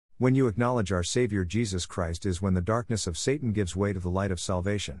When you acknowledge our Savior Jesus Christ is when the darkness of Satan gives way to the light of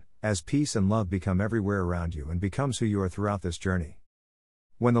salvation, as peace and love become everywhere around you and becomes who you are throughout this journey.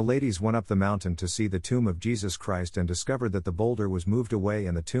 When the ladies went up the mountain to see the tomb of Jesus Christ and discovered that the boulder was moved away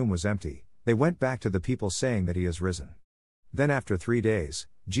and the tomb was empty, they went back to the people saying that he is risen. Then after 3 days,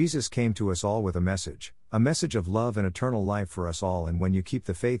 Jesus came to us all with a message of love and eternal life for us all, and when you keep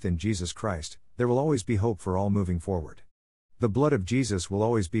the faith in Jesus Christ, there will always be hope for all moving forward. The blood of Jesus will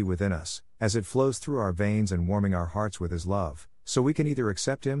always be within us, as it flows through our veins and warming our hearts with his love, so we can either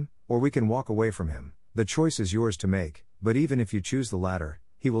accept him, or we can walk away from him. The choice is yours to make, but even if you choose the latter,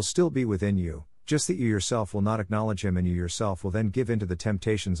 he will still be within you, just that you yourself will not acknowledge him, and you yourself will then give in to the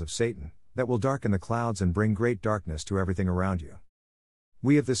temptations of Satan, that will darken the clouds and bring great darkness to everything around you.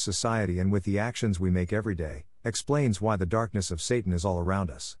 We of this society, and with the actions we make every day, explains why the darkness of Satan is all around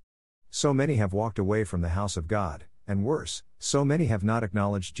us. So many have walked away from the house of God, and worse, so many have not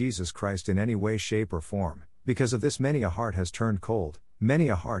acknowledged Jesus Christ in any way, shape or form. Because of this, many a heart has turned cold, many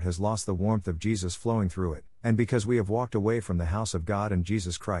a heart has lost the warmth of Jesus flowing through it, and because we have walked away from the house of God and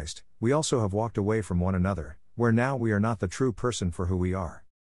Jesus Christ, we also have walked away from one another, where now we are not the true person for who we are.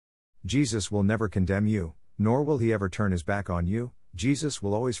 Jesus will never condemn you, nor will he ever turn his back on you. Jesus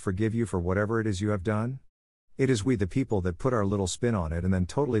will always forgive you for whatever it is you have done. It is we the people that put our little spin on it and then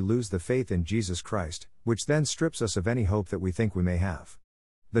totally lose the faith in Jesus Christ, which then strips us of any hope that we think we may have.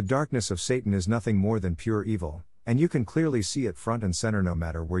 The darkness of Satan is nothing more than pure evil, and you can clearly see it front and center no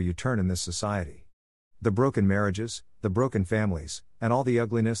matter where you turn in this society. The broken marriages, the broken families, and all the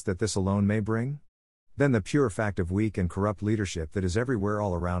ugliness that this alone may bring? Then the pure fact of weak and corrupt leadership that is everywhere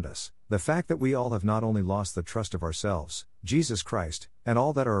all around us, the fact that we all have not only lost the trust of ourselves, Jesus Christ, and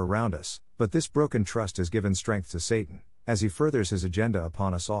all that are around us, but this broken trust has given strength to Satan, as he furthers his agenda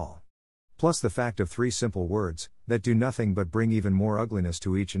upon us all. Plus the fact of 3 simple words, that do nothing but bring even more ugliness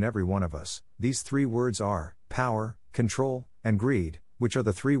to each and every one of us. These 3 words are, power, control, and greed, which are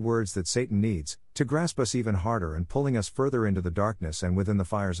the 3 words that Satan needs, to grasp us even harder and pulling us further into the darkness and within the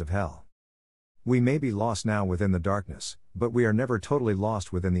fires of hell. We may be lost now within the darkness, but we are never totally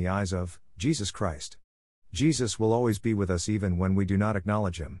lost within the eyes of Jesus Christ. Jesus will always be with us even when we do not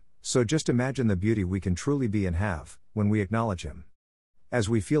acknowledge him, so just imagine the beauty we can truly be and have, when we acknowledge him. As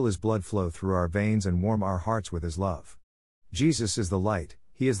we feel his blood flow through our veins and warm our hearts with his love. Jesus is the light,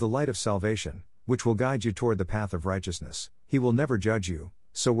 he is the light of salvation, which will guide you toward the path of righteousness. He will never judge you,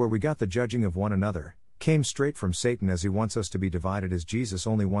 so where we got the judging of one another, came straight from Satan, as he wants us to be divided as Jesus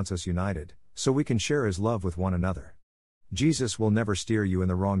only wants us united, so we can share his love with one another. Jesus will never steer you in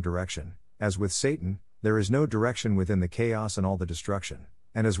the wrong direction. As with Satan, there is no direction within the chaos and all the destruction,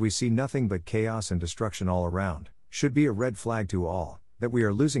 and as we see nothing but chaos and destruction all around, should be a red flag to all, that we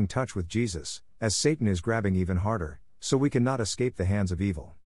are losing touch with Jesus, as Satan is grabbing even harder, so we cannot escape the hands of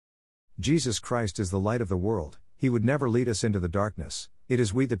evil. Jesus Christ is the light of the world, he would never lead us into the darkness. It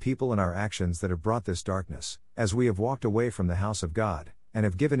is we the people and our actions that have brought this darkness, as we have walked away from the house of God, and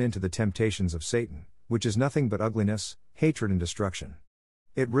have given in to the temptations of Satan, which is nothing but ugliness, hatred and destruction.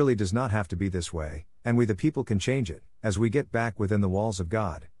 It really does not have to be this way, and we the people can change it, as we get back within the walls of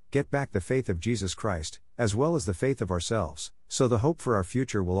God, get back the faith of Jesus Christ, as well as the faith of ourselves, so the hope for our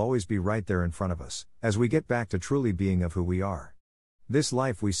future will always be right there in front of us, as we get back to truly being of who we are. This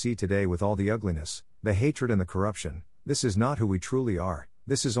life we see today with all the ugliness, the hatred and the corruption, this is not who we truly are,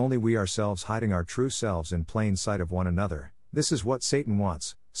 this is only we ourselves hiding our true selves in plain sight of one another. This is what Satan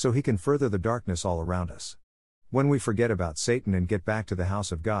wants, so he can further the darkness all around us. When we forget about Satan and get back to the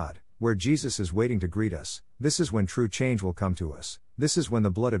house of God, where Jesus is waiting to greet us, this is when true change will come to us. This is when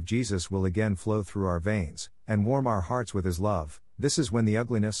the blood of Jesus will again flow through our veins, and warm our hearts with his love. This is when the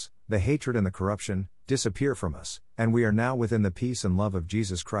ugliness, the hatred and the corruption, disappear from us, and we are now within the peace and love of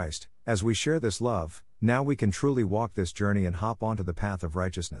Jesus Christ. As we share this love, now we can truly walk this journey and hop onto the path of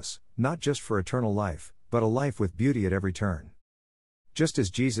righteousness, not just for eternal life, but a life with beauty at every turn. Just as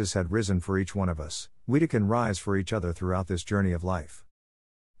Jesus had risen for each one of us, we too can rise for each other throughout this journey of life.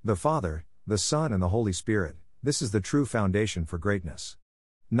 The Father, the Son and the Holy Spirit, this is the true foundation for greatness.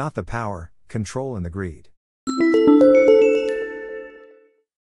 Not the power, control and the greed.